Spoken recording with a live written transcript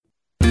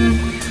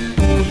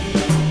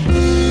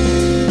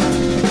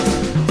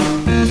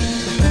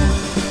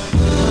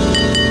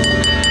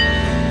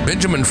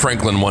Benjamin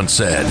Franklin once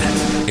said,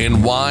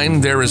 "In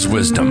wine there is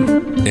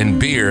wisdom, in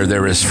beer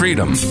there is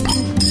freedom,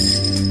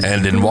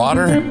 and in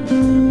water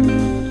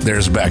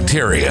there's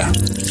bacteria."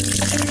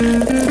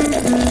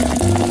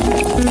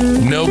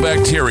 No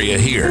bacteria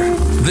here.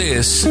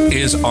 This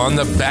is On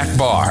the Back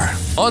Bar.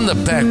 On the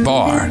Back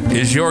Bar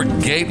is your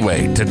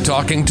gateway to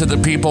talking to the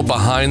people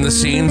behind the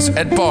scenes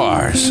at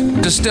bars,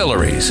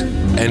 distilleries,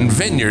 and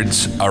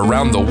vineyards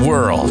around the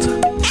world.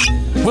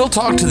 We'll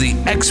talk to the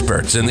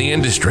experts in the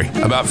industry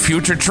about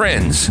future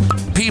trends,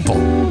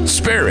 people,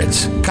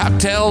 spirits,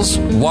 cocktails,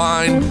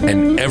 wine,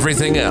 and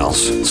everything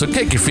else. So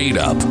kick your feet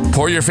up,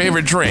 pour your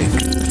favorite drink,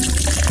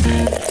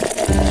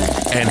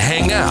 and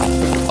hang out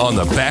on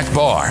the Back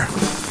Bar.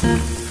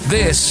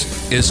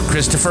 This is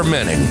Christopher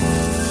Menning.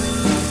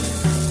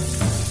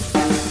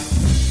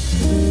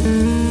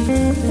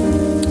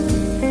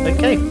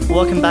 Okay,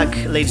 welcome back,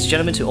 ladies and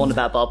gentlemen, to On the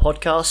Back Bar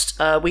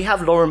podcast. We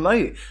have Laura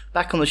Mote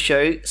back on the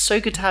show.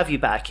 So good to have you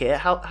back here.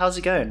 How's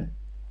it going?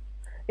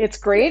 It's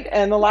great.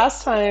 And the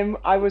last time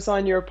I was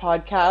on your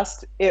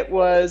podcast, it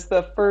was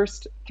the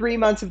first 3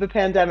 months of the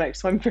pandemic.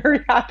 So I'm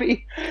very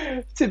happy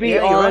to be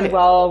on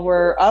while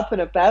we're up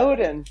and about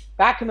and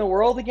back in the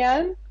world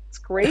again. It's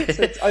great.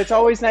 So it's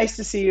always nice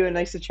to see you and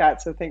nice to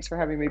chat. So thanks for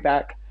having me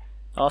back.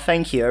 Oh,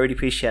 thank you. I really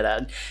appreciate that.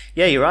 And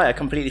yeah, you're right. I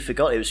completely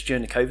forgot it was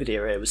during the COVID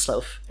era. It was sort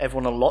of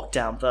everyone on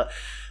lockdown. But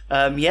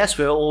yes,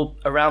 we're all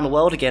around the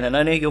world again. And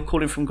I know you're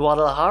calling from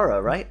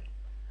Guadalajara, right?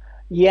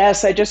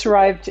 Yes, I just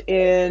arrived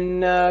in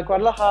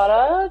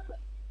Guadalajara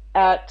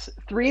at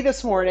 3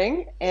 this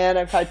morning, and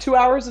I've had 2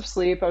 hours of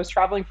sleep. I was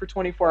traveling for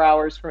 24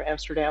 hours from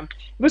Amsterdam.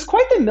 It was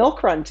quite the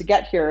milk run to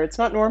get here. It's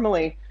not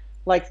normally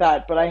like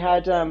that, but I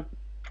had,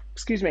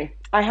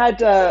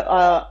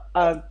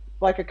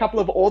 like a couple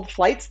of old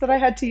flights that I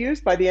had to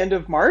use by the end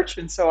of March,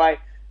 and so I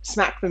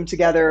smacked them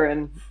together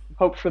and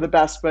hoped for the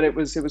best, but it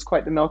was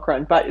quite the milk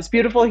run. But it's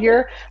beautiful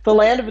here, the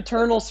land of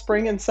eternal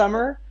spring and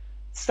summer,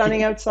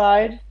 stunning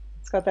outside.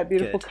 It's got that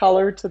beautiful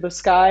color to the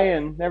sky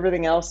and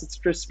everything else. It's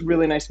just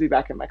really nice to be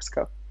back in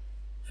Mexico.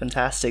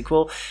 Fantastic.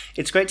 Well,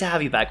 it's great to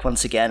have you back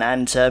once again.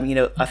 And,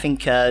 I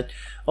think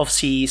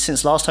obviously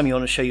since last time you were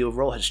on the show, your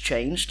role has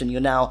changed and you're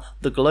now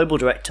the Global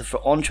Director for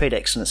On-Trade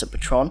Excellence at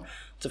Patrón.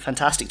 It's a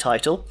fantastic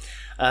title.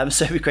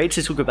 So it'd be great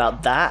to talk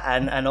about that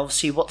and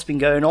obviously what's been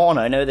going on.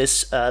 I know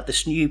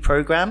this new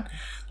program,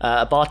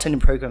 a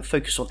bartending program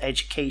focused on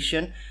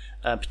education,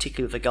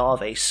 particularly with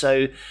agave.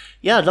 So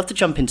yeah, I'd love to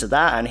jump into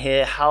that and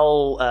hear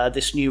how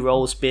this new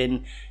role's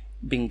been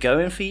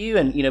going for you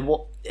and,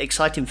 what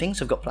exciting things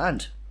have got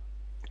planned.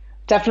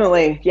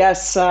 Definitely.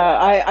 Yes.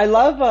 I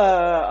love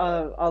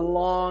a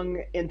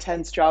long,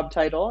 intense job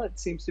title. It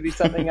seems to be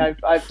something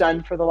I've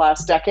done for the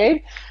last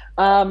decade.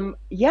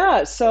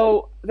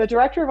 So the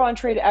Director of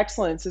On-Trade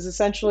Excellence is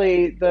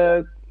essentially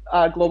the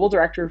Global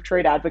Director of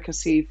Trade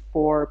Advocacy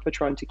for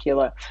Patrón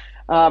Tequila.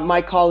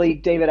 My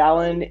colleague, David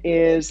Allen,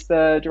 is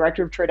the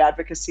Director of Trade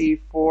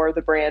Advocacy for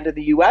the brand in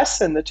the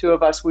U.S., and the two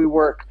of us, we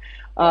work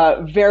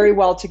very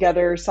well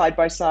together, side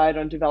by side,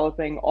 on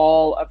developing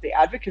all of the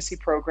advocacy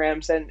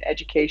programs and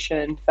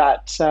education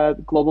that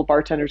global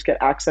bartenders get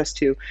access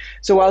to.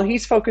 So while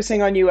he's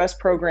focusing on U.S.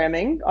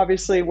 programming,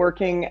 obviously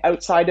working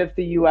outside of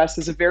the U.S.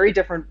 is a very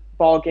different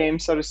ball game,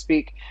 so to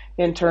speak,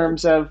 in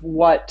terms of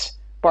what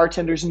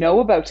bartenders know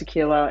about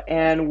tequila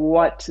and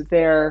what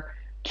they're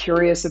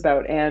curious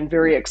about and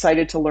very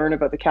excited to learn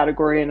about the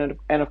category. And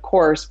of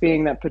course,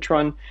 being that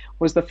Patrón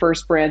was the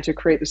first brand to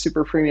create the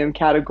super premium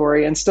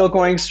category and still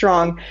going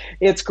strong,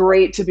 it's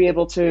great to be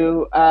able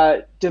to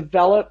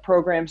develop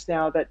programs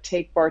now that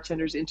take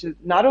bartenders into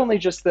not only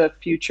just the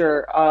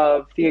future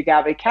of the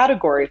agave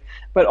category,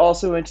 but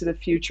also into the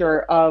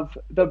future of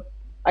the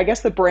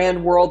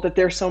brand world that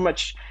there's so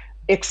much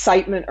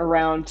excitement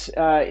around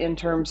in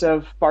terms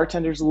of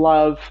bartenders'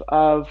 love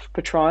of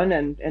Patrón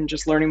and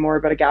just learning more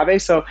about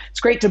agave. So it's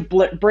great to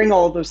bring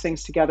all of those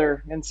things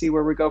together and see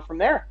where we go from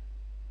there.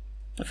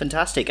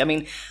 Fantastic. I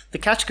mean, the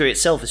category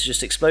itself has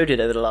just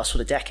exploded over the last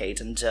sort of decade,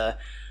 and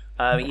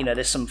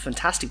there's some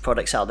fantastic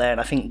products out there,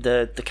 and I think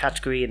the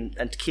category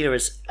and tequila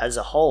as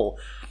a whole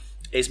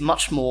is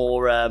much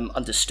more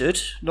understood,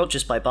 not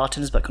just by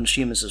bartenders but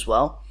consumers as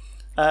well.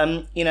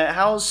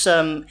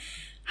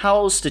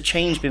 How's the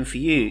change been for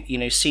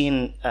you,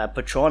 seeing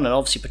Patrón, and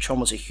obviously Patrón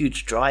was a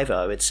huge driver,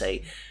 I would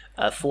say,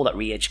 for that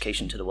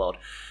re-education to the world.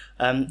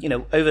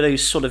 Over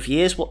those sort of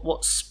years,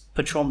 what's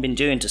Patrón been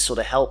doing to sort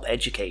of help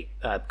educate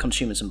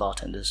consumers and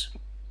bartenders?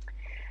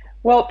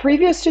 Well,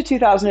 previous to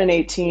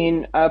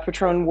 2018,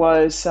 Patrón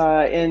was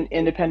an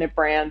independent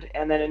brand,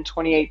 and then in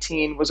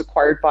 2018 was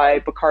acquired by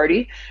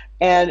Bacardi.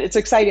 And it's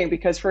exciting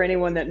because for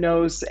anyone that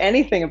knows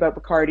anything about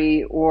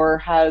Bacardi or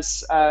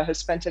has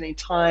spent any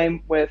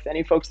time with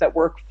any folks that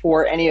work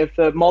for any of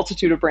the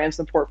multitude of brands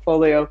in the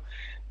portfolio,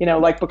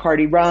 like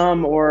Bacardi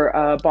Rum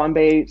or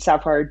Bombay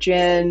Sapphire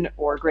Gin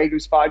or Grey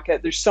Goose Vodka,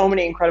 there's so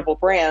many incredible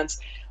brands,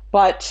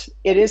 but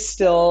it is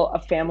still a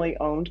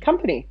family-owned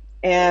company.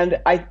 And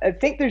I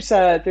think there's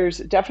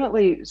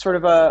definitely sort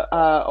of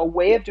a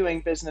way of doing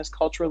business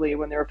culturally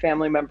when there are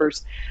family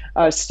members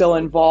still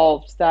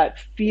involved that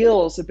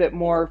feels a bit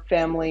more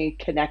family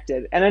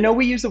connected. And I know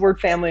we use the word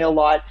family a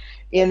lot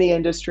in the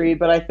industry,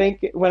 but I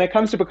think when it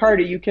comes to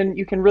Bacardi, you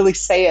can really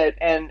say it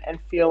and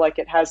feel like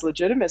it has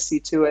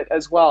legitimacy to it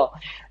as well.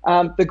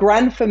 The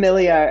Gran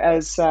Familia,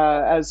 as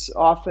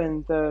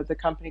often the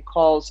company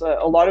calls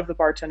a lot of the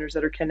bartenders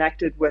that are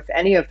connected with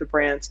any of the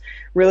brands,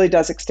 really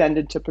does extend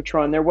into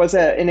Patron. There was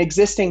an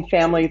existing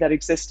family that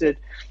existed,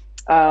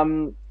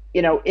 in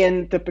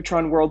the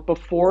Patron world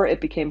before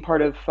it became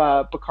part of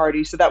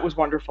Bacardi, so that was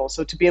wonderful.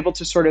 So to be able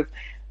to sort of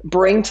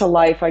bring to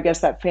life, I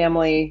guess, that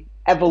family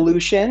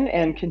evolution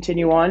and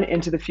continue on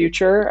into the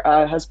future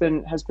has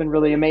been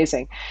really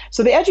amazing.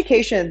 So the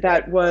education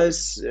that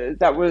was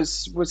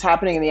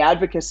happening in the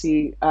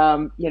advocacy,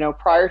 prior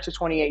to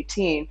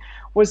 2018,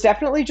 was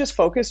definitely just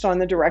focused on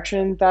the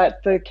direction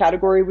that the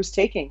category was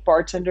taking.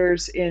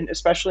 Bartenders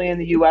especially in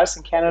the U.S.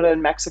 and Canada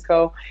and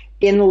Mexico,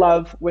 in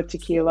love with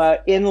tequila,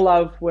 in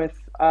love with,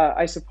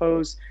 I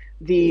suppose,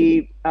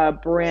 the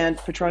brand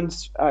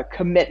Patron's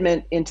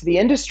commitment into the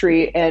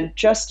industry, and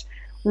just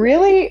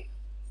really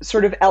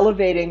sort of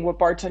elevating what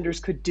bartenders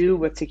could do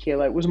with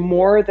tequila. It was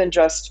more than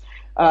just,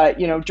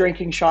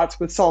 drinking shots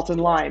with salt and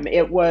lime.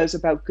 It was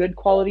about good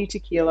quality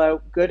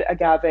tequila, good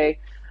agave.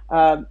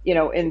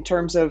 In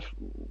terms of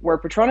where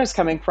Patron is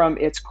coming from,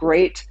 it's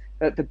great,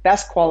 the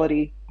best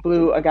quality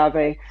blue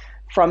agave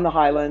from the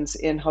highlands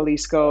in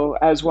Jalisco,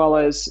 as well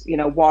as,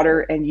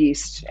 water and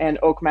yeast and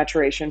oak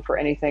maturation for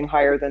anything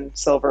higher than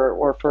silver,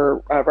 or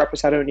for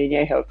Reposado and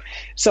Añejo.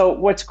 So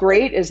what's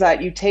great is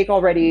that you take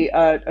already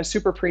a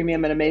super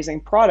premium and amazing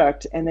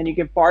product, and then you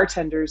give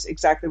bartenders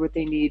exactly what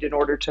they need in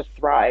order to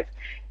thrive.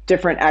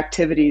 Different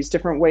activities,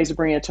 different ways of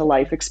bringing it to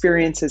life,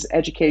 experiences,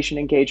 education,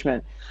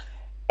 engagement.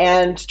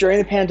 And during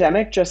the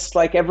pandemic, just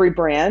like every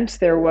brand,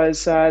 there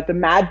was the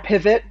mad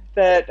pivot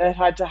that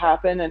had to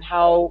happen, and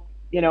how,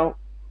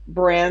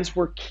 brands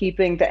were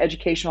keeping the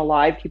education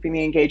alive, keeping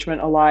the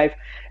engagement alive,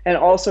 and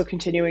also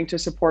continuing to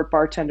support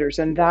bartenders.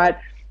 And that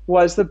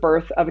was the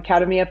birth of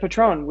Academia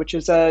Patron, which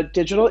is a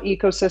digital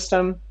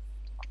ecosystem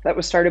that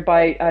was started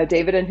by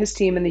David and his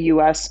team in the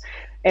US,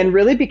 and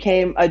really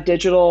became a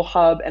digital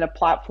hub and a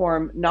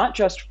platform, not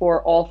just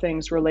for all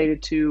things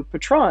related to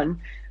Patron,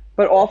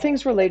 but all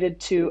things related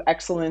to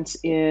excellence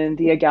in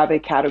the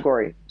agave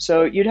category.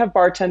 So you'd have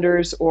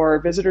bartenders or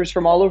visitors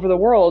from all over the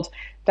world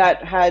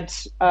that had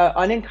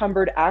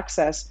unencumbered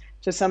access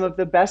to some of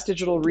the best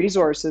digital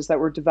resources that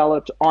were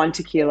developed on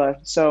tequila.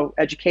 So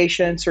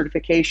education,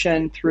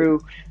 certification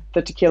through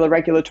the Tequila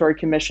Regulatory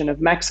Commission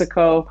of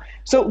Mexico.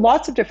 So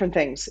lots of different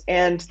things.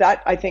 And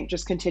that, I think,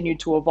 just continued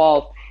to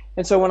evolve.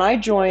 And so when I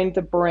joined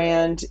the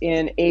brand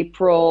in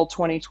April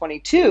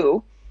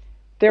 2022,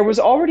 there was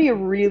already a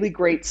really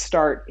great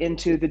start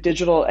into the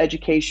digital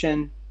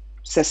education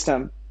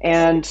system.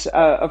 And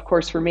of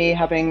course, for me,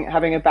 having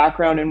a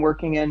background in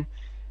working in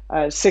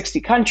 60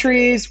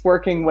 countries,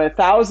 working with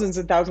thousands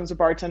and thousands of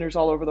bartenders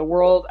all over the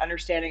world,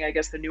 understanding, I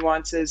guess, the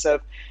nuances of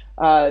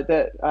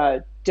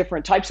the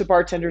different types of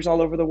bartenders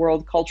all over the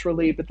world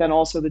culturally, but then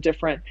also the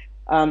different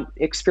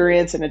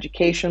experience and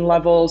education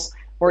levels,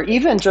 or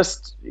even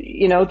just,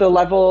 the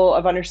level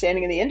of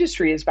understanding in the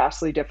industry is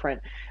vastly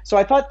different. So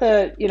I thought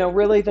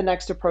really the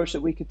next approach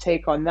that we could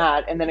take on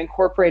that, and then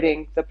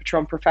incorporating the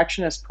Patron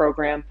Perfectionist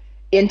program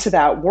into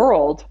that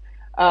world,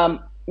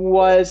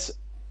 was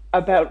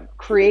about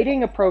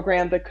creating a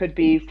program that could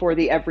be for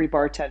the every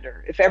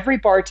bartender. If every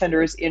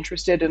bartender is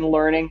interested in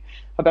learning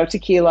about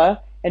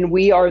tequila, and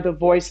we are the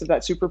voice of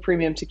that super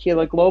premium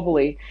tequila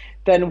globally,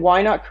 then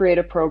why not create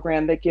a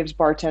program that gives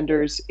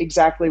bartenders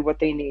exactly what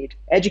they need: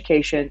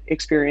 education,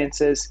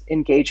 experiences,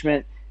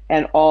 engagement,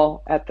 and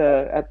all at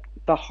the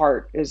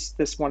heart is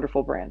this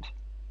wonderful brand.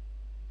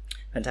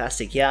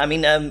 Fantastic. Yeah, I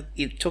mean,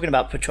 you're talking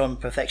about Patron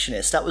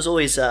Perfectionist. That was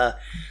always,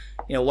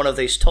 one of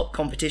those top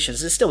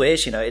competitions. It still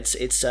is.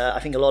 It's. I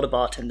think a lot of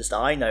bartenders that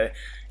I know,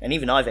 and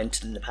even I've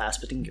entered in the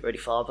past, but didn't get very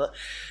far. But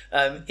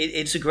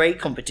it's a great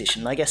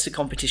competition. I guess the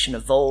competition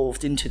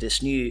evolved into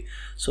this new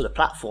sort of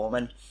platform.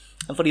 And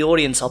for the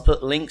audience, I'll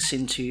put links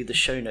into the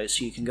show notes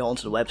so you can go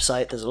onto the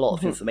website. There's a lot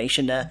of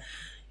information there.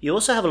 You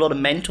also have a lot of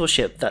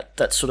mentorship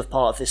that's sort of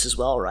part of this as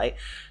well, right?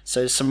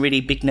 So some really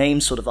big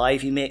names, sort of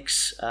Ivy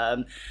Mix,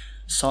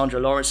 Sandra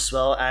Lawrence as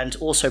well, and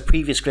also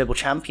previous global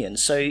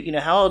champions. So,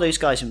 how are those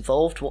guys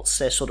involved? What's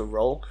their sort of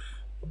role?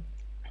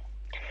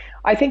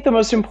 I think the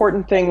most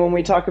important thing when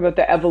we talk about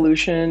the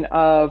evolution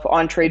of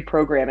on-trade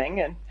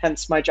programming, and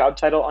hence my job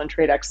title,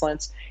 On-Trade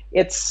Excellence,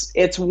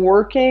 it's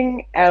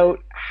working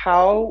out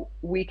how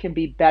we can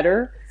be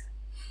better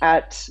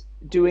at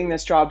doing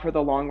this job for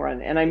the long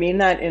run. And I mean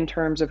that in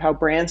terms of how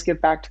brands give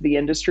back to the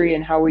industry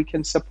and how we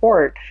can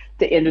support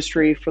the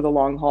industry for the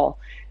long haul.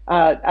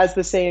 As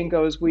the saying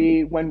goes,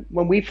 when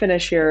we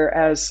finish here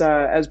as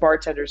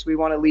bartenders, we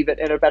want to leave it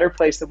in a better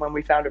place than when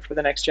we found it for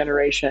the next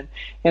generation.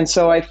 And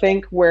so I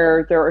think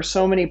where there are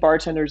so many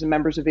bartenders and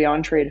members of the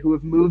on-trade who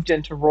have moved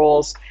into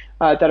roles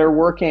that are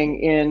working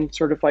in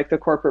sort of like the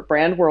corporate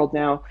brand world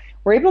now,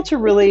 we're able to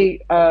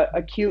really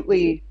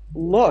acutely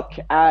look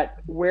at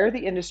where the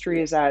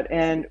industry is at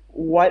and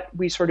what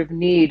we sort of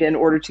need in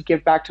order to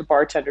give back to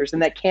bartenders.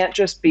 And that can't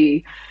just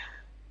be,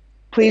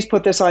 please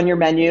put this on your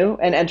menu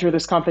and enter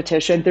this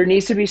competition. There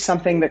needs to be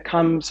something that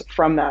comes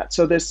from that.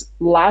 So this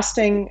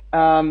lasting,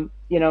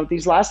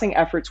 these lasting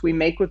efforts we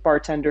make with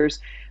bartenders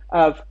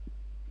of,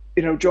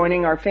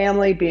 joining our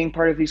family, being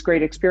part of these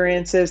great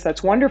experiences,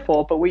 that's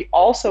wonderful. But we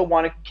also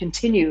want to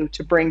continue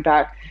to bring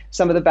back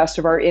some of the best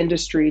of our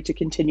industry to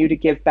continue to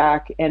give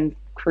back and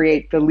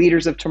create the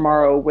leaders of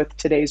tomorrow with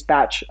today's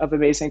batch of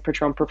amazing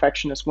Patrón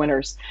Perfectionist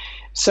winners.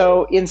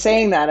 So in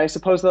saying that, I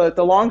suppose the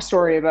long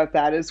story about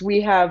that is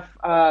we have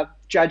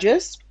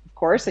judges, of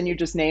course, and you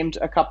just named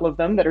a couple of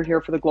them that are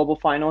here for the global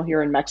final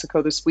here in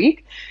Mexico this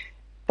week.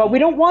 But we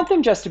don't want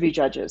them just to be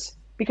judges,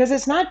 because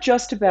it's not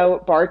just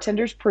about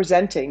bartenders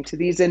presenting to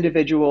these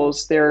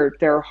individuals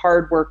their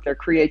hard work, their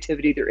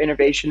creativity, their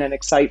innovation and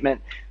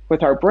excitement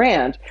with our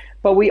brand,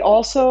 but we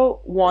also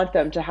want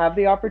them to have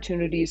the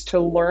opportunities to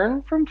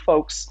learn from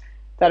folks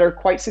that are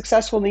quite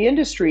successful in the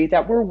industry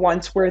that were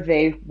once where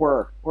they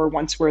were, or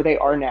once where they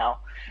are now,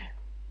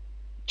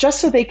 just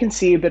so they can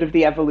see a bit of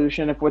the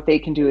evolution of what they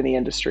can do in the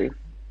industry.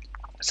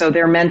 So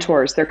they're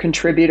mentors, they're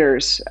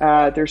contributors,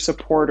 they're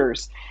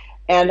supporters.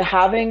 And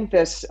having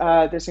this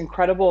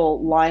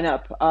incredible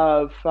lineup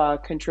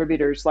of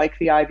contributors like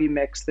the Ivy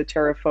Mix, the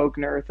Tara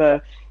Fogner,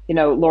 the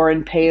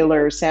Lauren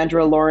Paler,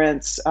 Sandra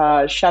Lawrence,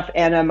 Chef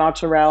Anna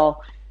Martorell,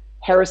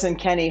 Harrison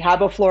Kenny,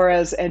 Haba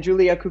Flores, and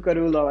Julia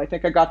Cucarulo. I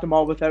think I got them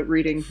all without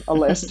reading a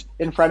list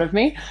in front of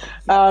me.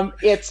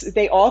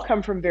 They all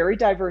come from very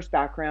diverse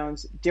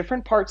backgrounds,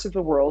 different parts of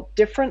the world,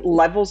 different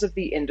levels of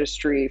the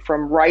industry,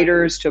 from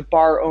writers to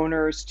bar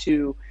owners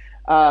to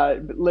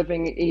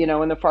living,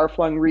 in the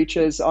far-flung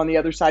reaches on the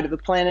other side of the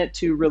planet,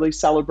 to really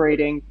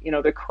celebrating,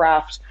 the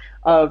craft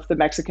of the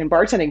Mexican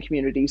bartending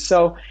community.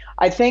 So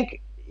I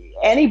think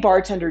any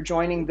bartender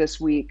joining this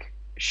week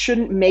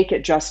shouldn't make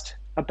it just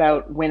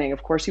about winning.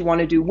 Of course, you want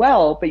to do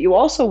well, but you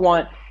also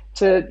want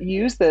to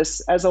use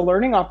this as a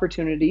learning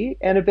opportunity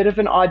and a bit of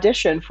an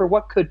audition for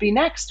what could be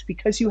next,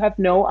 because you have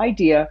no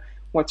idea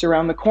what's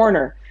around the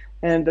corner.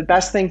 And the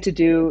best thing to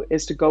do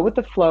is to go with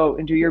the flow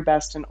and do your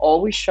best and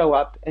always show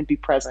up and be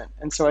present.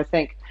 And so I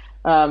think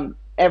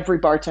every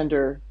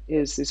bartender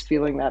is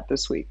feeling that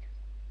this week.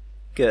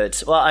 Good.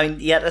 Well,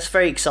 that's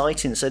very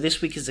exciting. So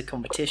this week is a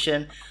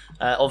competition.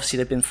 Obviously,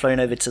 they've been flown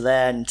over to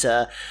there, and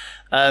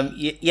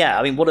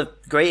what a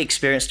great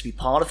experience to be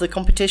part of the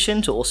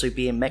competition, to also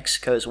be in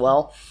Mexico as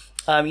well.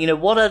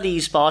 What are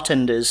these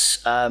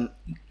bartenders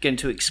going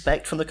to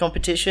expect from the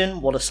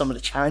competition? What are some of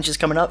the challenges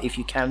coming up, if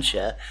you can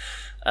share?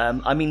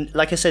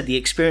 Like I said, the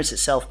experience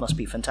itself must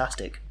be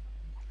fantastic.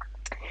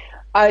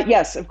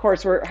 Yes, of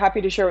course. We're happy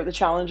to share what the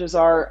challenges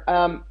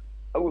are.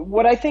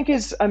 What I think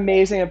is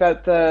amazing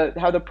about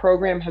how the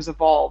program has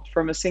evolved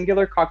from a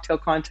singular cocktail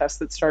contest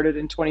that started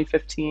in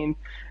 2015,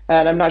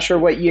 and I'm not sure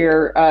what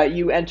year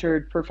you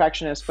entered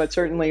Perfectionist, but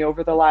certainly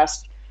over the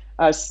last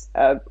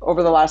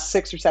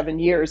 6 or 7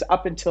 years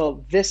up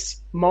until this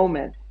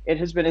moment, it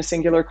has been a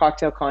singular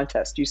cocktail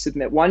contest. You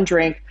submit one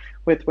drink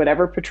with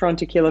whatever Patrón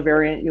tequila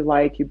variant you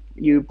like.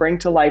 You bring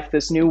to life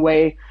this new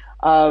way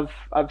of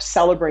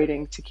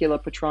celebrating tequila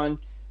Patrón,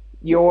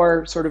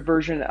 your sort of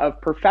version of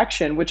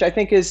perfection, which I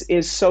think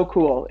is so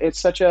cool. It's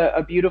such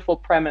a beautiful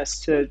premise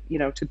to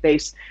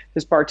base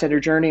this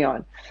bartender journey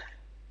on.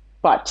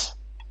 But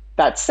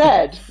that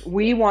said,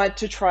 we want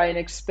to try and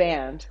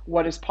expand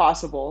what is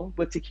possible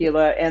with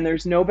tequila, and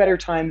there's no better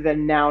time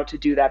than now to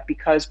do that,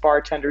 because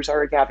bartenders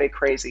are agave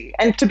crazy.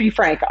 And to be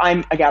frank,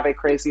 I'm agave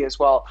crazy as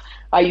well.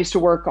 I used to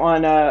work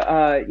on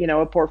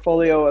a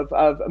portfolio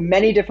of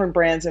many different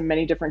brands and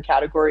many different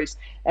categories,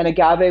 and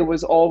agave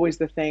was always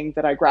the thing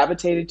that I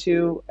gravitated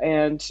to.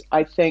 And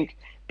I think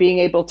being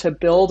able to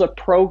build a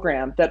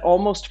program that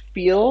almost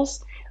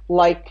feels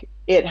like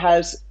it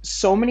has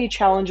so many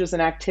challenges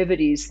and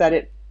activities that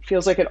it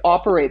feels like it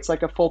operates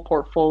like a full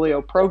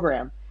portfolio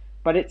program,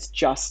 but it's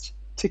just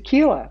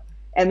tequila.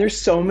 And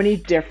there's so many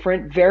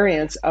different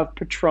variants of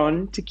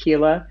Patrón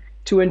tequila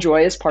to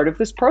enjoy as part of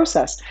this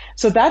process.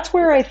 So that's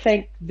where I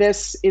think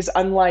this is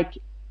unlike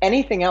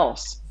anything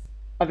else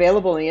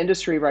available in the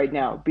industry right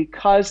now,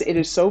 because it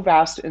is so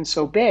vast and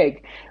so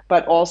big,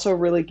 but also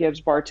really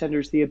gives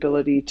bartenders the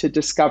ability to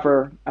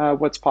discover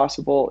what's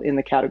possible in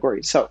the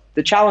category. So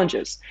the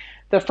challenges.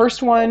 The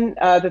first one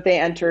that they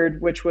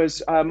entered, which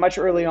was much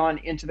early on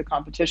into the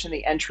competition,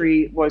 the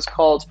entry was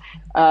called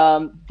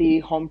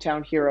the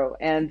Hometown Hero.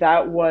 And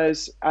that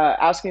was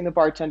asking the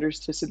bartenders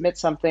to submit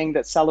something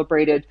that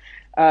celebrated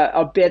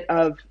a bit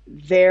of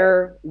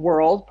their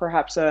world,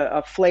 perhaps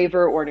a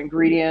flavor or an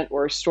ingredient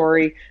or a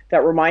story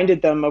that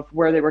reminded them of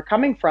where they were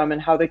coming from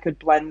and how they could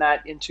blend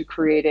that into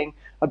creating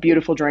a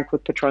beautiful drink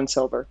with Patrón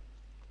Silver.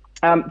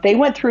 They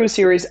went through a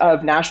series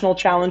of national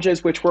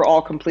challenges, which were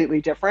all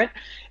completely different.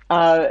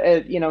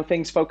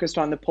 Things focused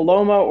on the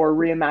Paloma or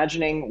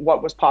reimagining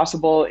what was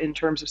possible in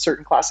terms of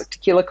certain classic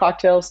tequila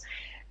cocktails.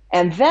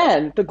 And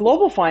then the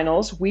global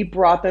finals, we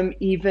brought them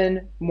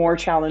even more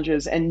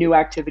challenges and new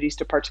activities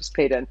to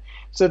participate in.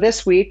 So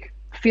this week,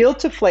 Field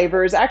to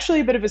Flavor is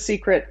actually a bit of a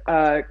secret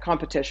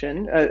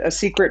competition, a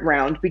secret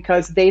round,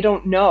 because they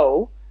don't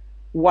know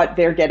what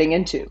they're getting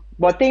into.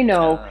 What they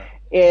know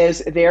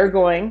is they're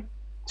going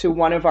to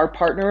one of our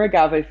partner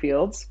agave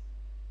fields,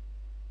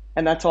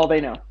 and that's all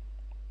they know.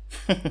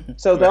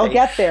 So they'll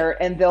get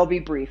there and they'll be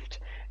briefed.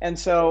 And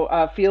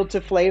so Field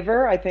to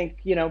Flavor, I think,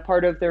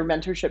 part of their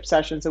mentorship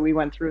sessions that we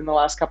went through in the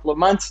last couple of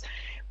months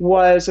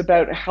was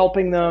about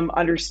helping them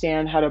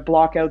understand how to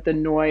block out the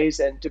noise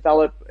and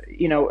develop,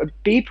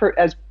 be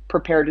as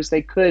prepared as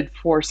they could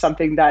for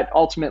something that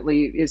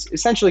ultimately is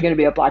essentially going to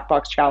be a black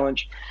box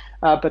challenge.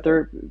 But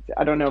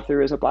I don't know if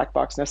there is a black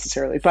box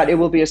necessarily, but it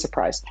will be a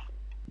surprise.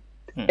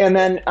 And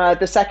then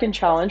the second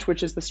challenge,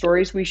 which is the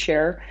stories we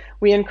share,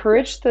 we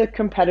encourage the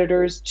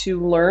competitors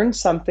to learn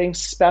something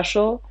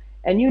special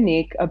and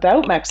unique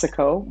about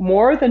Mexico,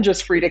 more than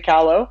just Frida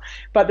Kahlo.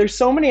 But there's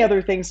so many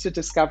other things to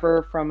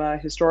discover from a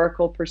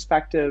historical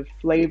perspective,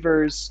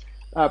 flavors,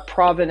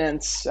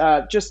 provenance,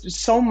 just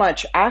so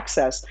much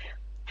access.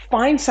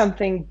 Find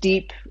something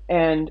deep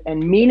and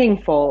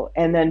meaningful,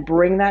 and then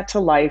bring that to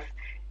life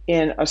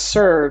in a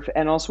serve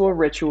and also a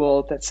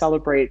ritual that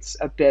celebrates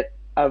a bit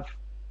of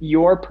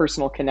your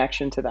personal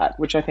connection to that,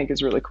 which I think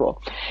is really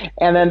cool.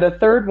 And then the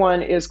third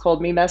one is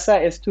called Mi Mesa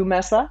es tu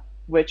Mesa,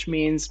 which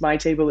means my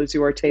table is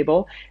your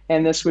table.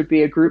 And this would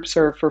be a group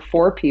serve for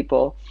 4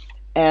 people.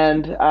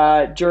 And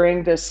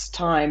during this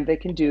time, they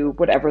can do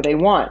whatever they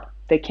want.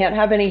 They can't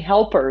have any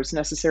helpers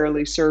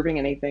necessarily serving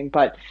anything,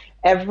 but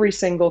every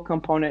single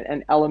component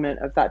and element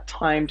of that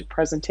timed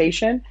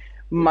presentation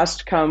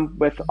must come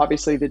with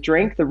obviously the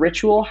drink, the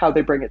ritual, how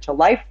they bring it to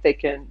life. They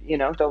can,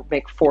 they'll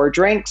make 4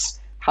 drinks.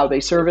 How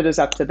they serve it is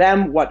up to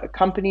them, what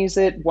accompanies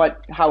it,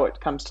 how it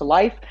comes to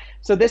life.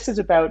 So this is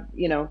about,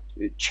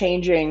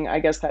 changing, I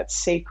guess, that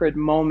sacred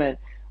moment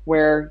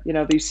where,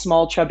 these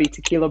small chubby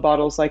tequila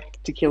bottles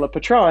like Tequila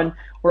Patrón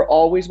were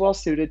always well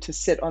suited to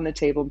sit on the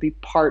table and be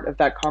part of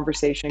that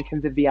conversation,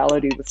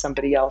 conviviality with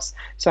somebody else.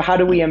 So how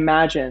do we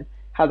imagine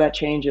how that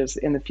changes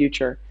in the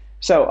future?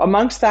 So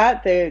amongst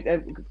that,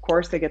 of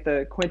course, they get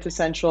the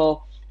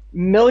quintessential $1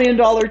 million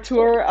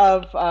tour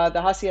of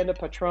the Hacienda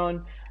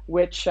Patrón,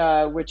 which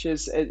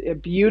is a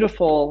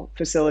beautiful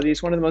facility.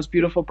 It's one of the most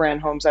beautiful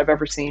brand homes I've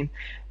ever seen.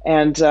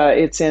 And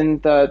it's in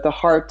the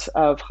heart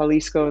of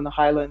Jalisco in the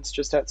highlands,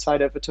 just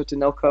outside of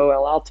Atotonilco,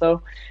 El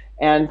Alto.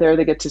 And there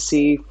they get to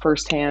see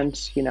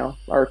firsthand,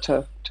 our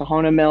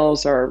Tohono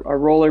mills, our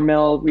roller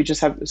mill. We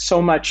just have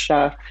so much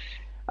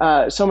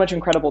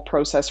incredible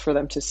process for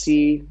them to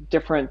see,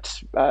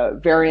 different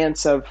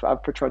variants of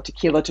Patrón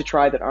tequila to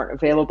try that aren't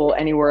available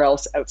anywhere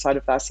else outside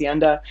of the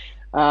Hacienda.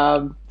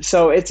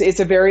 So it's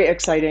a very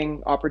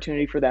exciting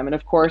opportunity for them. And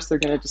of course, they're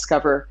going to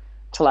discover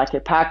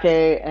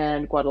Tlaquepaque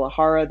and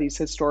Guadalajara, these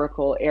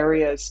historical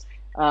areas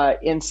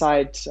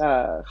inside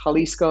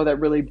Jalisco that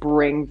really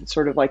bring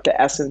sort of like the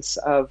essence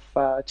of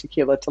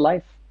tequila to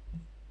life.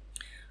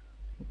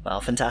 Wow,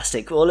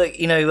 fantastic. Well, look,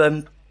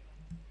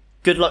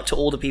 good luck to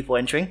all the people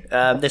entering.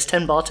 There's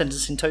 10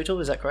 bartenders in total,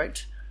 is that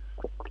correct?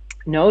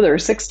 No, there are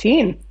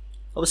 16.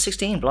 Oh,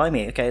 16,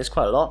 blimey. Okay, that's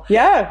quite a lot.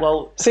 Yeah.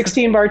 Well,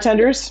 16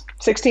 bartenders,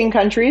 16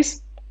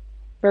 countries.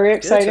 Very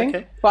exciting.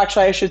 Okay. Well,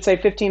 actually, I should say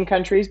 15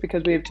 countries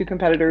because we have 2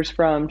 competitors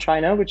from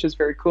China, which is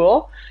very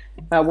cool.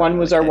 One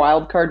was our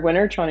wild card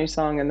winner, Chani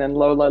Song, and then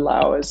Lola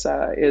Lao is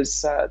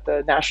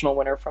the national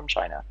winner from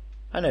China.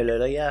 I know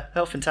Lola, yeah.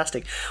 Oh,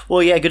 fantastic.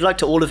 Well, yeah, good luck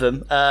to all of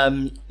them.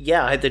 I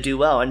hope they do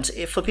well. And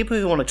for people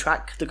who want to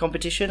track the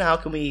competition, how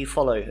can we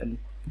follow and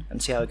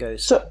see how it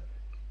goes?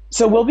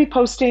 So we'll be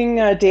posting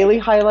daily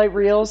highlight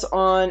reels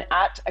on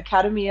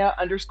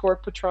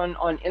 @Academia_Patrón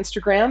on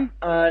Instagram.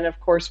 And of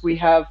course, we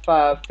have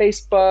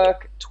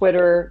Facebook,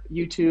 Twitter,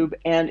 YouTube,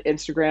 and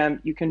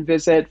Instagram. You can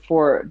visit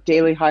for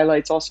daily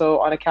highlights also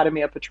on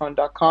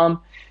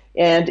academiapatron.com.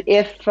 And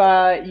if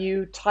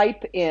you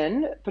type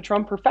in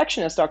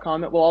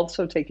patronperfectionist.com, it will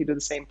also take you to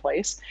the same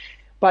place.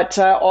 But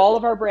all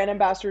of our brand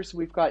ambassadors,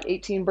 we've got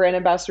 18 brand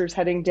ambassadors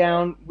heading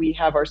down. We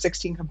have our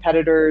 16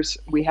 competitors.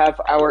 We have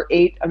our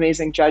 8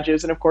 amazing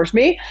judges, and of course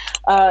me.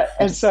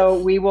 And so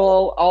we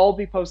will all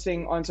be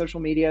posting on social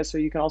media. So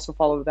you can also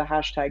follow the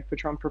hashtag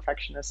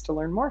 #PatronPerfectionist to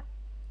learn more.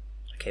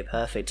 Okay,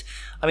 perfect.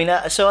 I mean,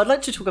 so I'd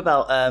like to talk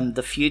about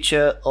the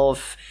future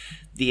of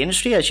the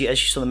industry, as you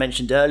sort of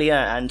mentioned earlier,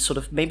 and sort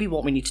of maybe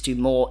what we need to do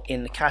more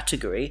in the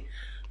category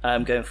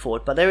going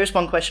forward. But there is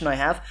one question I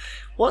have.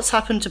 What's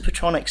happened to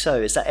Patrón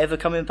XO? Is that ever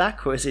coming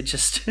back, or is it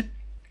just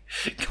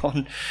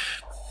gone?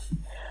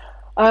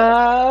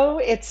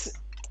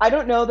 I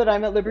don't know that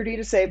I'm at liberty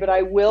to say, but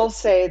I will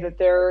say that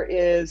there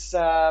is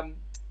a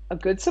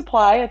good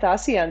supply at the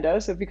Hacienda.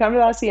 So if you come to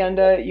the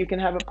Hacienda, you can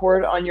have it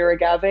poured on your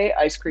agave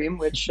ice cream,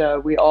 which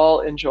we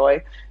all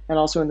enjoy, and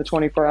also in the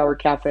 24-hour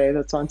cafe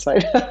that's on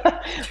site.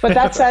 But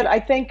that said, I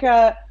think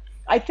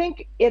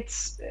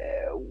it's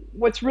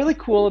what's really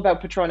cool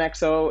about Patrón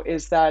XO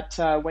is that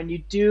when you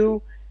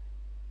do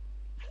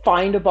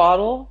find a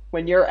bottle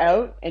when you're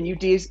out and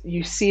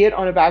you see it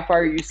on a back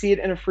bar, you see it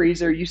in a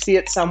freezer, you see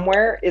it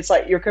somewhere, it's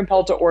like you're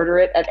compelled to order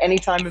it at any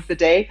time of the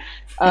day.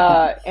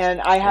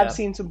 And I have Yeah.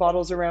 seen some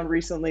bottles around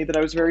recently that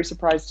I was very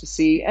surprised to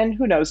see. And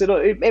who knows,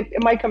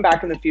 it might come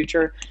back in the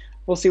future.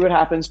 We'll see what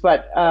happens.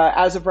 But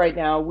as of right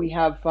now, we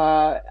have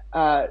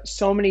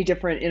so many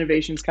different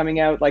innovations coming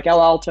out. Like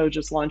El Alto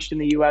just launched in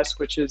the U.S.,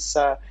 which is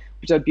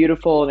a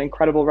beautiful and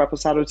incredible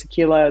Reposado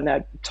tequila in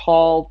that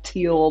tall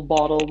teal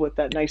bottle with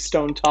that nice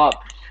stone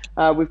top.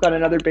 We've got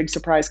another big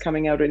surprise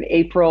coming out in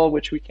April,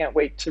 which we can't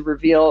wait to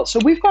reveal. So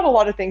we've got a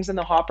lot of things in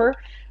the hopper.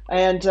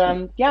 And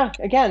yeah,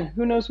 again,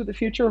 who knows what the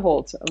future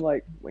holds? I'm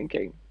like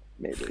winking,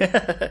 maybe.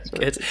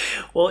 Good.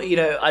 Well,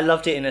 I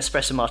loved it in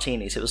espresso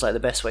martinis. It was like the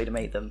best way to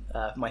make them.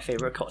 My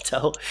favorite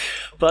cocktail.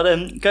 But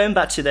going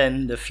back to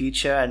then the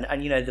future, and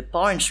the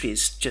bar industry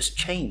has just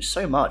changed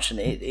so much,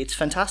 and it's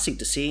fantastic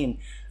to see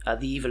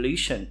the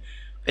evolution.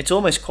 It's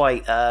almost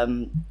quite.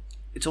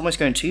 It's almost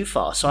going too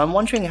far. So I'm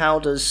wondering, how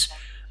does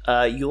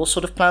your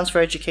sort of plans for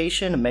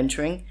education and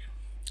mentoring,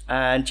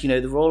 and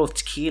the role of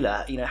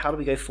tequila? How do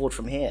we go forward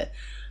from here?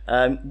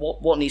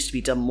 What needs to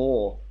be done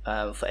more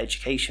for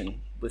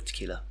education with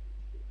tequila?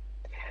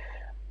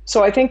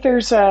 So I think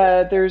there's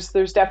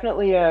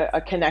definitely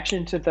a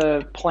connection to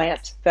the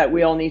plant that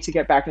we all need to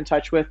get back in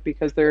touch with,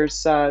 because there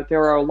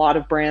are a lot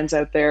of brands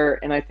out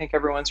there, and I think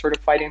everyone's sort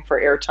of fighting for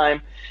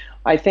airtime.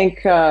 I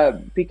think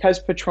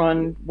because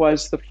Patrón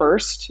was the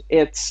first,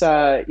 it's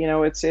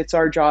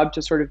our job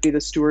to sort of be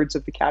the stewards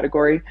of the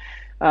category.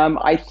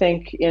 I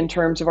think in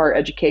terms of our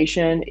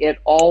education, it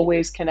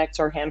always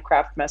connects our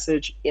handcraft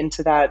message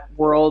into that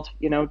world.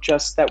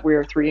 Just that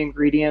we're three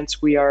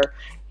ingredients. We are,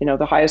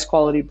 the highest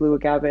quality blue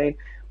agave.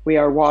 We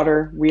are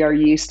water. We are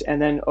yeast,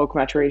 and then oak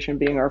maturation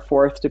being our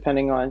fourth,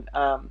 depending on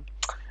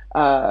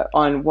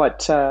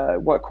what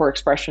core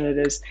expression it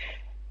is.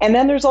 And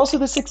then there's also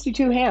the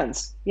 62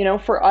 hands.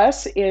 For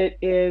us, it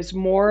is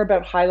more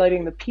about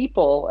highlighting the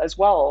people as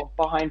well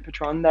behind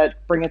Patrón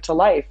that bring it to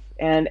life.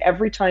 And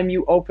every time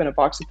you open a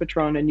box of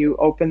Patrón and you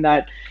open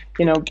that,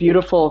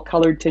 beautiful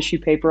colored tissue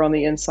paper on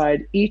the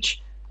inside,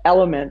 each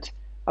element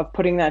of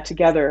putting that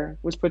together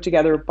was put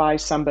together by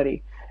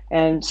somebody.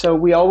 And so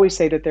we always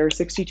say that there are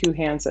 62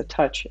 hands that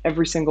touch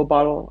every single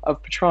bottle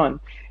of Patrón.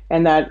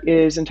 And that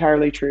is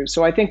entirely true.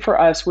 So I think for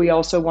us, we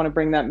also want to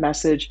bring that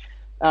message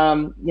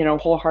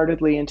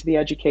wholeheartedly into the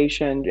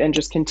education, and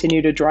just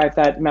continue to drive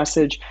that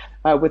message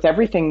with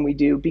everything we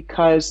do,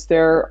 because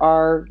there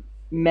are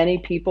many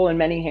people and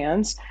many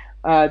hands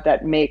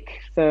that make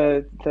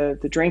the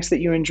drinks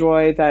that you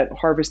enjoy, that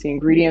harvest the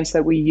ingredients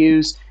that we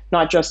use,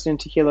 not just in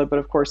tequila, but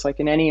of course, like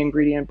in any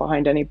ingredient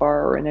behind any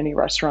bar or in any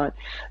restaurant.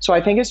 So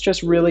I think it's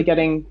just really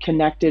getting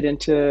connected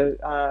into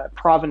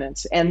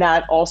provenance. And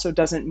that also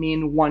doesn't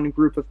mean one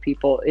group of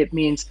people. It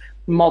means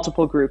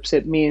multiple groups.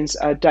 It means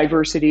a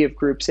diversity of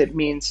groups. It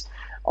means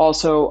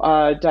also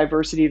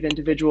diversity of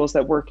individuals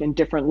that work in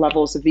different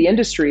levels of the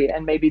industry,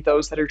 and maybe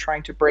those that are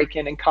trying to break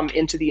in and come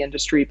into the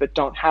industry but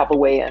don't have a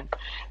way in.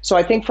 So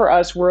I think for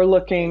us, we're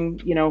looking,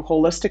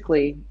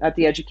 holistically at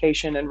the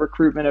education and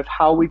recruitment of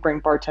how we bring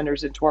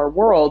bartenders into our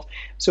world,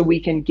 so we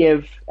can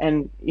give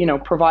and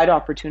provide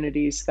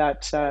opportunities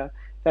that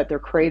they're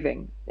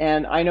craving.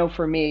 And I know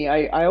for me,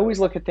 I always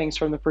look at things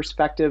from the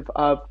perspective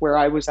of where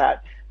I was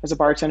at as a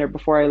bartender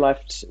before I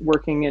left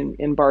working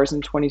in bars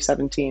in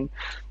 2017,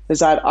 is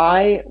that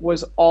I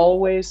was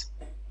always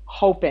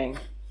hoping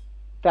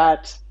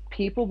that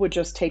people would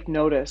just take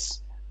notice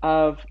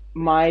of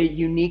my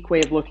unique way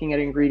of looking at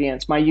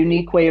ingredients, my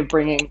unique way of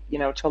bringing,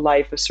 to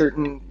life a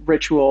certain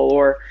ritual,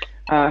 or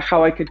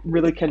how I could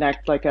really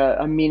connect like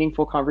a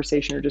meaningful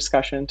conversation or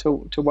discussion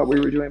to what we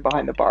were doing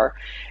behind the bar.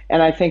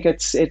 And I think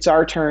it's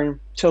our turn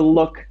to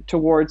look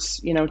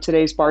towards,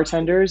 today's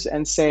bartenders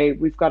and say,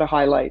 we've got to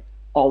highlight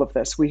all of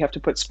this. We have to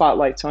put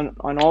spotlights on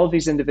all of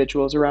these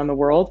individuals around the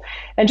world,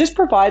 and just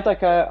provide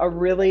like a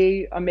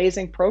really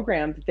amazing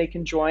program that they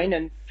can join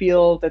and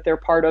feel that they're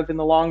part of in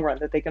the long run,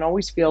 that they can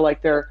always feel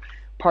like they're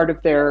part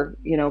of their,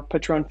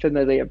 Patrón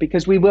familia,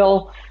 because we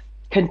will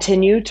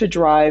continue to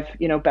drive,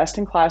 best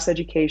in class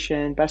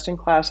education, best in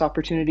class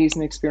opportunities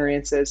and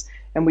experiences.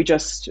 And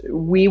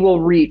we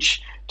will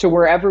reach to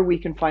wherever we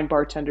can find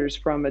bartenders,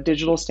 from a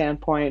digital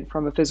standpoint,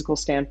 from a physical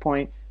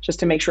standpoint, just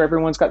to make sure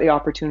everyone's got the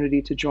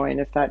opportunity to join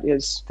if that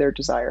is their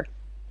desire.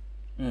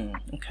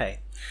 Okay.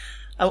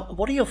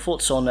 What are your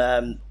thoughts on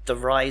the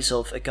rise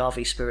of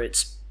agave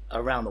spirits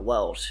around the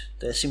world?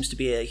 There seems to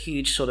be a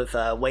huge sort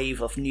of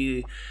wave of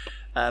new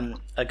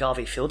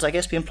agave fields, I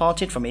guess, being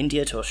planted from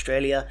India to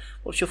Australia.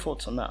 What's your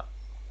thoughts on that?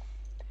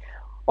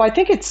 Well, I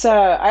think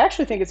I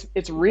actually think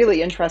it's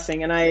really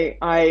interesting, and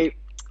I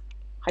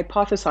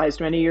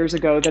hypothesized many years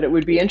ago that it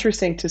would be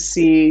interesting to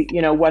see,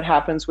 what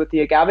happens with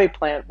the agave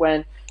plant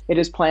when it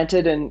is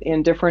planted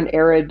in different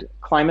arid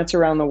climates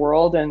around the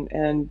world,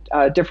 and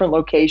different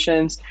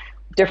locations.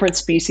 Different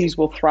species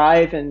will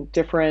thrive in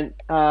different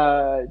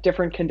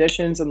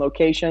conditions and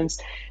locations.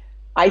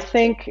 I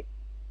think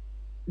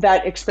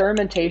that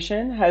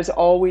experimentation has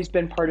always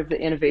been part of the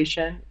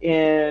innovation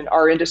in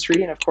our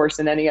industry and of course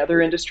in any other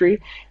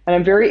industry. And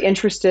I'm very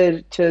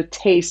interested to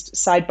taste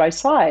side by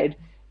side,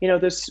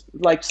 this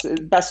like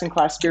best in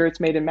class spirits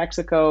made in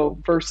Mexico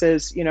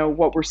versus,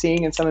 what we're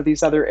seeing in some of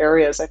these other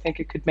areas. I think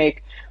it could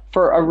make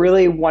for a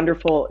really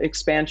wonderful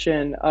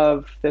expansion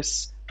of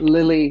this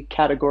lily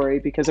category,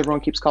 because everyone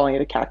keeps calling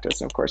it a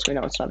cactus, and of course we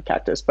know it's not a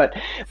cactus. But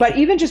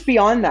even just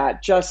beyond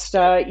that, just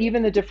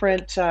even the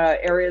different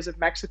areas of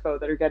Mexico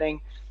that are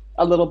getting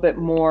a little bit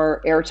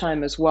more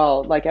airtime as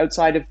well, like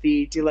outside of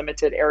the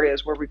delimited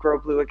areas where we grow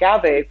blue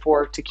agave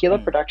for tequila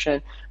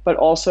production, but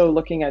also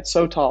looking at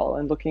sotol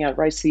and looking at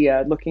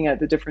raicilla, looking at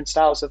the different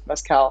styles of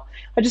mezcal.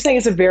 I just think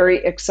it's a very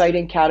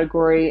exciting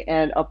category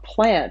and a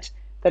plant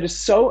that is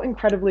so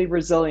incredibly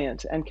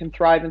resilient and can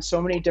thrive in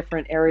so many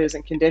different areas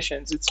and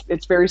conditions.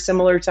 It's very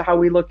similar to how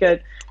we look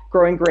at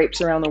growing grapes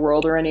around the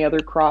world or any other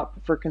crop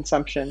for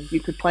consumption. You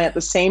could plant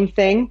the same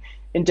thing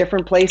in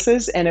different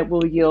places and it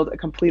will yield a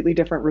completely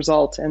different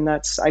result. And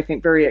that's, I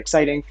think, very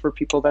exciting for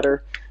people that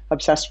are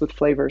obsessed with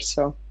flavors.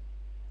 So,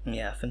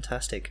 yeah,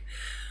 fantastic.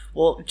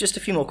 Well, just a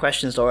few more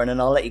questions, Lauren,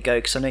 and I'll let you go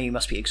because I know you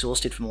must be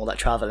exhausted from all that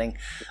traveling.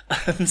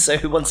 So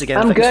once again,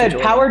 I'm thanks good.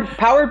 For joining.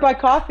 Powered by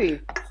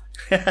coffee.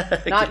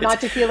 Not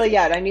tequila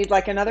yet. I need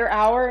like another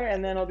hour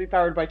and then I'll be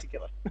powered by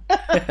tequila.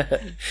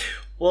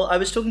 Well, I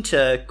was talking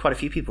to quite a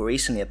few people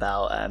recently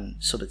about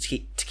sort of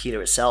tequila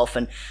itself,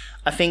 and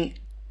I think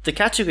the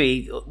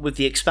category with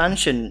the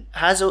expansion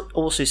has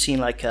also seen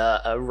like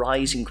a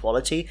rise in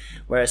quality,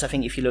 whereas I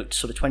think if you looked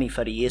sort of 20,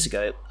 30 years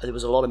ago, there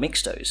was a lot of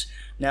mixtos.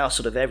 Now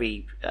sort of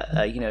every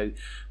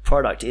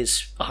product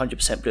is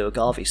 100% blue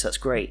agave, so that's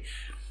great.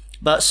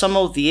 But some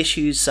of the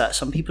issues that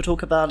some people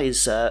talk about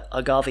is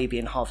agave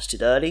being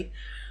harvested early.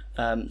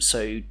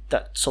 So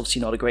that's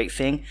obviously not a great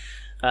thing.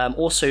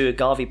 Also,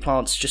 agave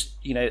plants, just,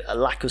 a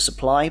lack of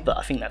supply, but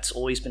I think that's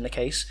always been the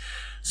case.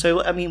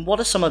 So, I mean, what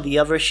are some of the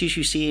other issues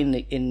you see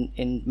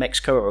in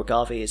Mexico or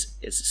agave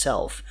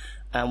itself?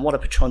 And what are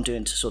Patrón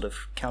doing to sort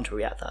of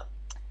counter-react that?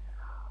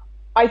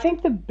 I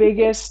think the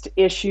biggest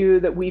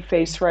issue that we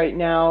face right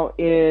now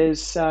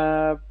is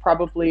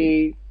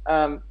probably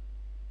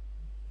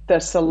the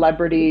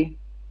celebrity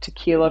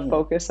tequila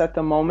focus at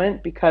the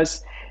moment,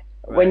 because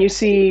when you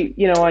see,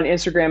 on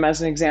Instagram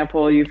as an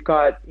example, you've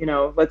got,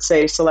 let's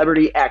say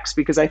celebrity X,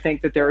 because I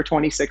think that there are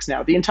 26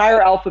 now. The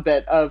entire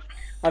alphabet of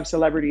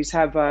celebrities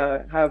have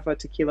a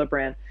tequila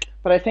brand.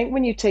 But I think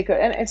when you take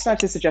and it's not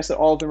to suggest that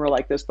all of them are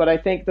like this, but I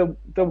think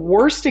the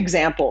worst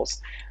examples,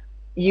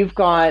 you've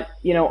got,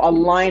 a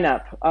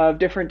lineup of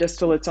different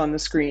distillates on the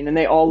screen and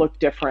they all look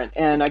different.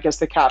 And I guess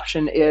the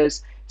caption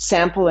is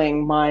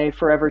sampling my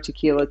forever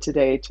tequila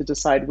today to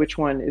decide which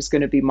one is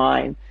going to be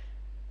mine.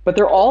 But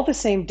they're all the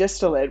same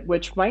distillate,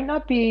 which might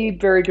not be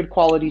very good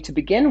quality to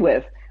begin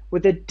with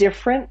a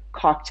different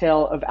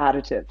cocktail of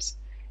additives.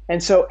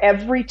 And so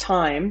every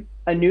time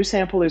a new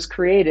sample is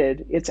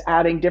created, it's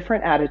adding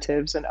different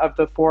additives. And of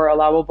the 4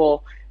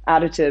 allowable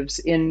additives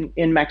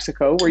in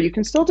Mexico, where you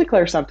can still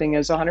declare something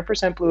as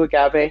 100% blue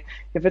agave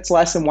if it's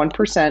less than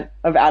 1%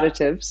 of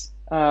additives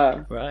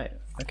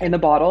in the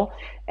bottle.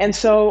 And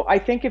so I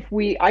think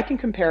I can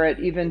compare it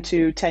even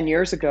to 10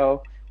 years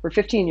ago or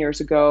 15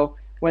 years ago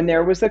when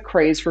there was a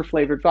craze for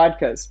flavored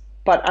vodkas.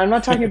 But I'm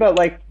not talking about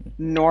like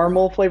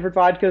normal flavored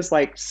vodkas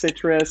like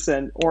citrus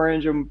and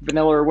orange and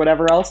vanilla or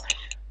whatever else,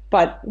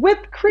 but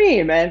whipped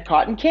cream and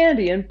cotton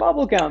candy and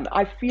bubblegum.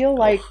 I feel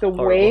like the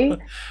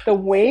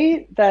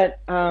way that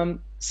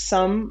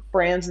some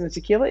brands in the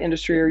tequila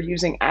industry are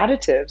using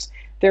additives,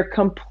 they're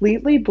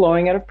completely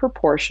blowing out of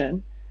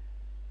proportion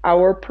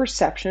our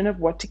perception of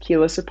what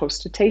tequila is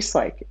supposed to taste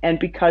like. And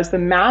because the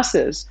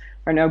masses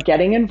are now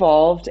getting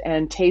involved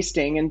and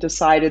tasting and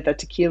decided that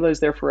tequila is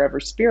their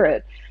forever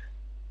spirit,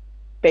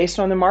 based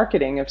on the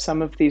marketing of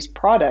some of these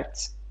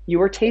products,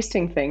 you are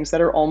tasting things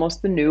that are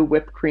almost the new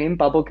whipped cream,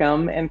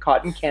 bubblegum, and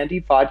cotton candy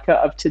vodka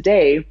of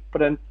today,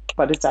 but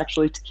it's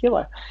actually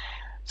tequila.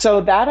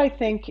 So that, I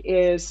think,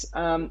 is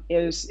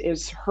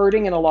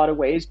hurting in a lot of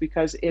ways,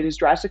 because it is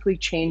drastically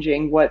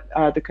changing what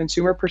the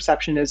consumer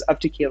perception is of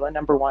tequila,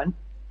 number one.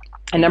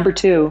 And number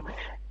two,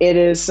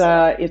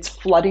 it's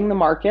flooding the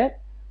market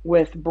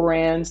with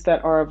brands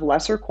that are of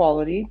lesser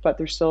quality, but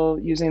they're still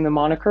using the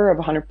moniker of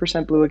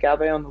 100% blue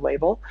agave on the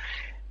label.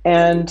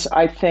 And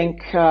I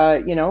think,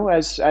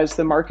 as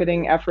the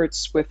marketing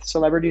efforts with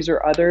celebrities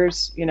or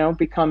others,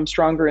 become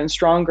stronger and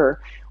stronger,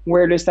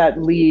 where does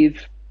that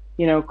leave,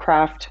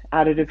 craft,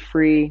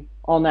 additive-free,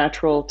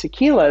 all-natural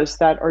tequilas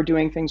that are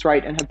doing things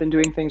right and have been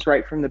doing things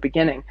right from the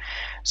beginning?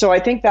 So I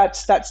think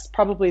that's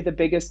probably the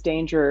biggest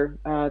danger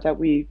that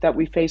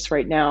we face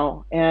right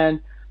now.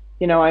 And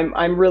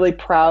I'm really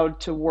proud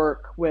to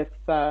work with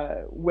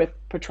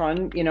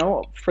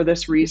Patrón, for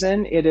this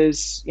reason. It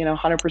is,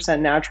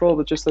 100% natural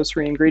with just those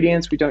 3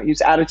 ingredients. We don't use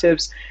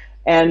additives.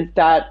 And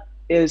that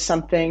is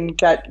something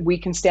that we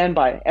can stand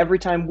by. Every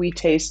time we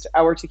taste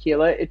our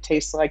tequila, it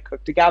tastes like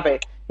cooked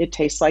agave. It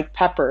tastes like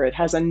pepper. It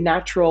has a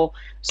natural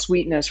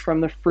sweetness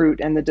from the fruit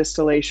and the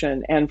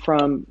distillation and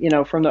from,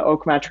 from the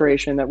oak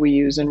maturation that we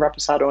use in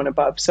Reposado and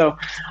above. So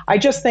I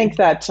just think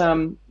that,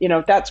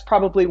 that's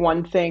probably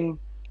one thing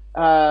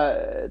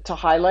to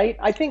highlight.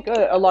 I think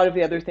a lot of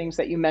the other things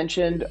that you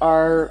mentioned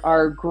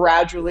are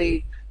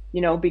gradually,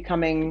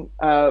 becoming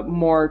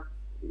more,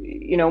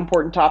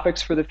 important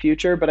topics for the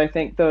future. But I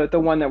think the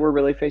one that we're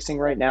really facing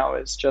right now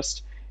is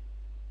just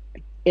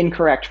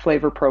incorrect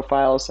flavor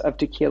profiles of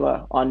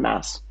tequila en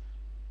masse.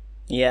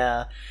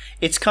 Yeah,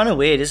 it's kind of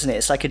weird, isn't it?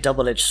 It's like a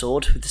double-edged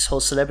sword with this whole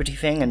celebrity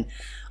thing, and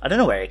I don't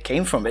know where it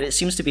came from, but it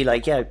seems to be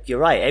like, yeah, you're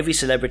right. Every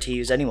celebrity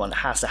who's anyone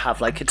has to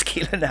have like a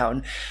tequila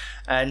now,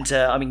 and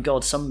I mean,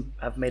 God, some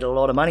have made a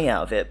lot of money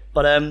out of it.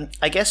 But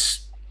I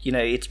guess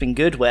it's been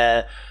good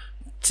where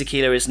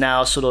tequila is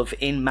now sort of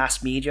in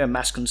mass media and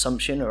mass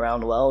consumption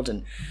around the world,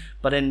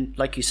 but then,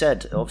 like you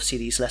said, obviously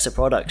these lesser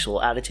products or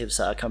additives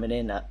that are coming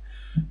in that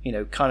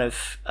kind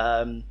of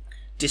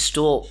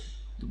distort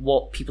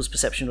what people's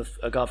perception of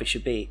agave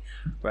should be,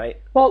 right?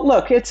 Well,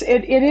 look, it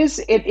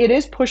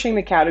is pushing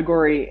the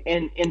category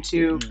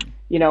into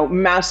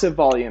massive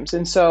volumes,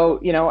 and so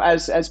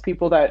as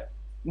people that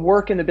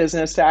work in the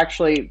business to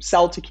actually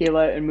sell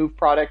tequila and move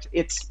product,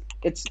 it's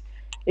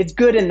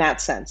good in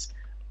that sense.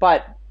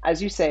 But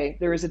as you say,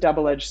 there is a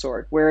double-edged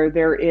sword where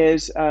there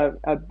is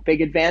a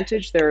big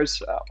advantage.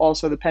 There's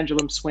also the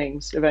pendulum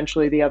swings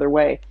eventually the other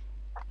way.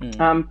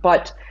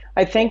 But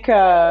I think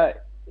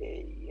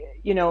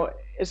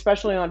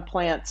especially on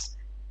plants,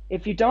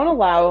 if you don't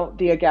allow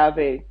the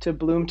agave to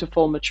bloom to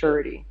full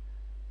maturity,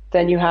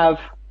 then you have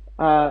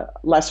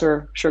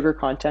lesser sugar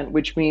content,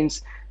 which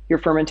means your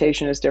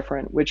fermentation is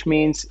different, which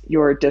means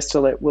your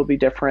distillate will be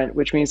different,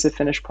 which means the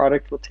finished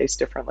product will taste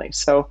differently.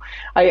 So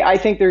I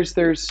think there's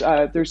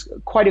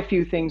quite a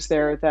few things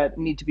there that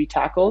need to be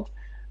tackled.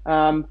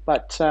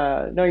 But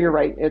no, you're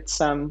right.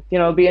 It's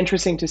it'll be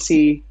interesting to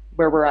see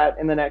where we're at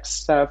in the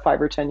next 5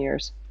 or 10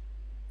 years.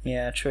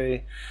 Yeah,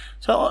 true.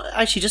 So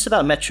actually, just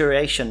about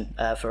maturation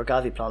for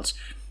agave plants,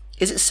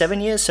 is it 7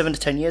 to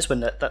 10 years when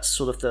that's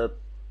sort of the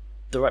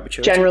right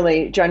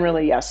maturity?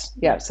 Generally, yes.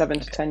 Yeah, 7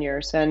 to 10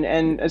 years.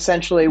 And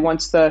essentially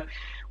once the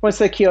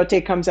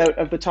quiote comes out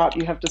of the top,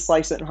 you have to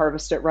slice it and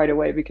harvest it right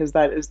away, because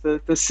that is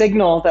the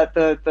signal that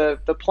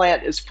the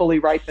plant is fully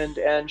ripened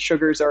and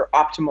sugars are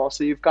optimal.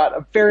 So you've got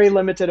a very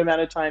limited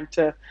amount of time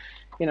to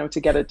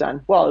get it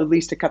done. Well, at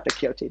least to cut the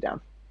quiote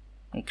down.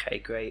 Okay,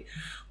 great.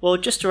 Well,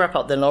 just to wrap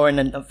up then, Lauren,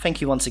 and thank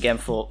you once again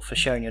for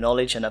sharing your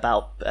knowledge and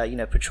about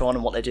Patrón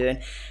and what they're doing.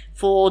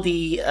 For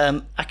the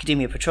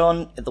Academia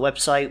Patrón, the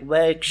website,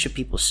 where should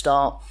people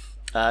start?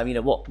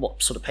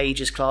 What sort of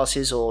pages,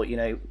 classes, or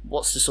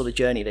what's the sort of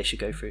journey they should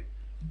go through?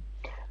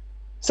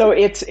 So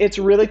it's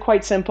really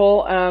quite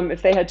simple.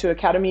 If they head to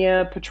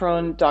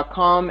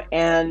academiapatron.com,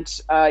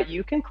 and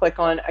you can click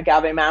on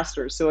Agave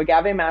Masters. So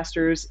Agave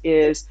Masters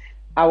is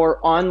our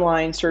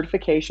online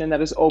certification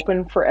that is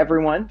open for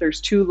everyone. There's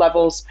 2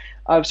 levels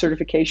of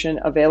certification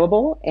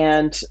available,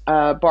 and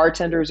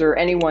bartenders or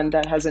anyone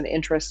that has an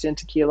interest in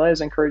tequila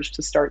is encouraged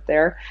to start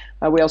there.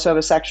 We also have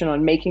a section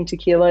on making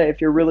tequila if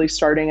you're really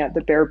starting at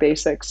the bare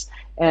basics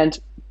and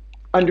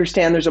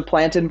understand there's a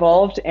plant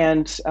involved,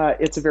 and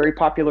it's a very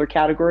popular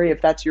category.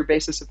 If that's your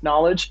basis of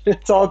knowledge,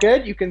 it's all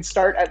good. You can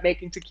start at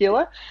making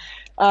tequila.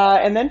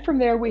 And then from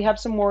there, we have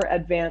some more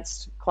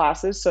advanced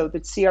classes. So the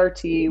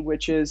CRT,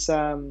 which is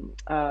a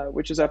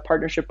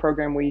partnership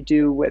program we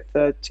do with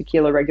the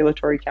Tequila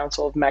Regulatory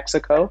Council of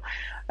Mexico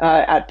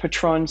at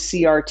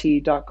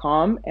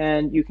patroncrt.com.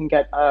 And you can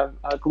get a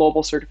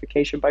global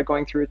certification by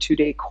going through a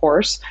 2-day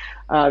course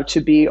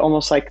to be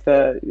almost like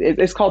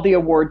it's called the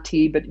award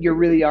tea, but you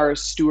really are a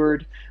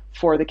steward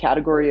for the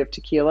category of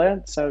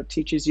tequila. So it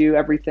teaches you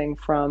everything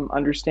from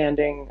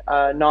understanding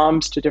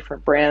noms to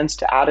different brands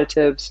to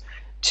additives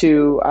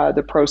to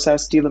the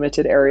process,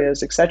 delimited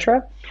areas,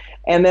 etc.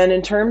 And then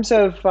in terms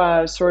of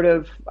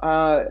bartender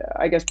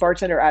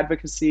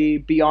advocacy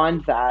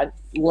beyond that,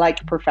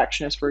 like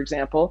Perfectionists, for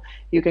example,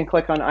 you can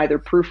click on either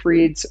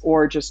proofreads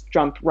or just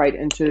jump right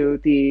into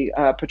the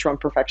Patrón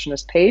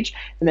Perfectionist page,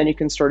 and then you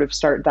can sort of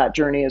start that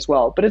journey as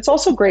well. But it's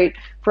also great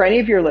for any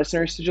of your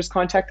listeners to just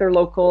contact their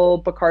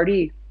local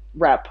Bacardi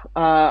rep,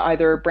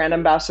 either brand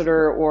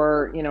ambassador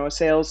or a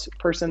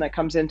salesperson that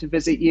comes in to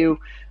visit you.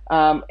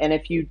 And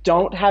if you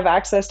don't have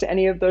access to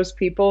any of those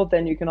people,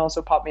 then you can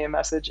also pop me a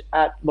message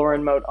at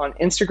Lauren Mote on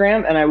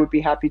Instagram, and I would be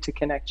happy to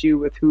connect you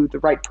with who the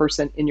right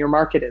person in your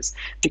market is,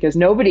 because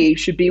nobody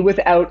should be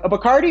without a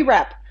Bacardi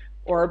rep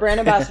or a brand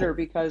ambassador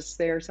because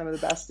they are some of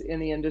the best in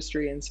the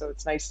industry. And so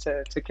it's nice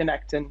to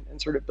connect and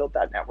sort of build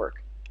that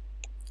network.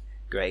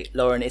 Great.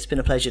 Lauren, it's been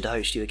a pleasure to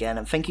host you again,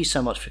 and thank you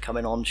so much for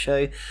coming on the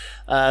show.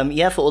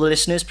 For all the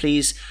listeners,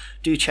 please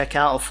do check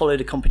out and follow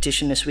the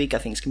competition this week. I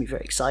think it's going to be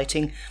very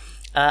exciting.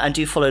 And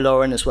do follow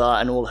Lauren as well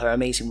and all her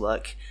amazing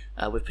work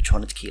with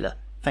Patrón Tequila.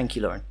 Thank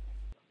you, Lauren.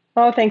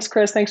 Oh, thanks,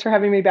 Chris. Thanks for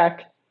having me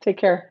back. Take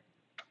care.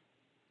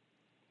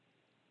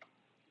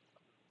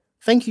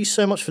 Thank you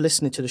so much for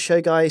listening to the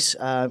show, guys.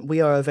 We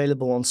are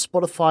available on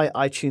Spotify,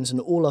 iTunes, and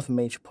all other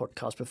major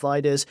podcast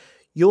providers.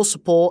 Your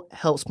support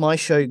helps my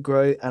show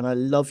grow, and I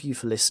love you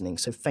for listening.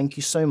 So thank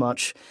you so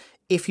much.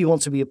 If you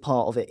want to be a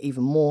part of it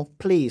even more,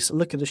 please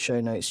look at the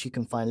show notes. You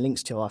can find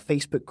links to our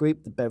Facebook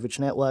group, The Beverage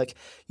Network.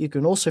 You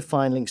can also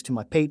find links to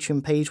my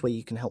Patreon page where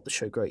you can help the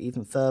show grow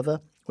even further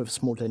with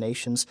small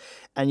donations.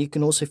 And you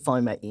can also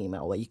find my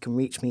email where you can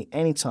reach me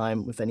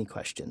anytime with any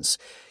questions.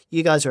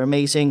 You guys are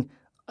amazing.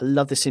 I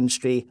love this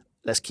industry.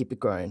 Let's keep it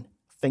growing.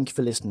 Thank you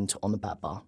for listening to On the Back Bar.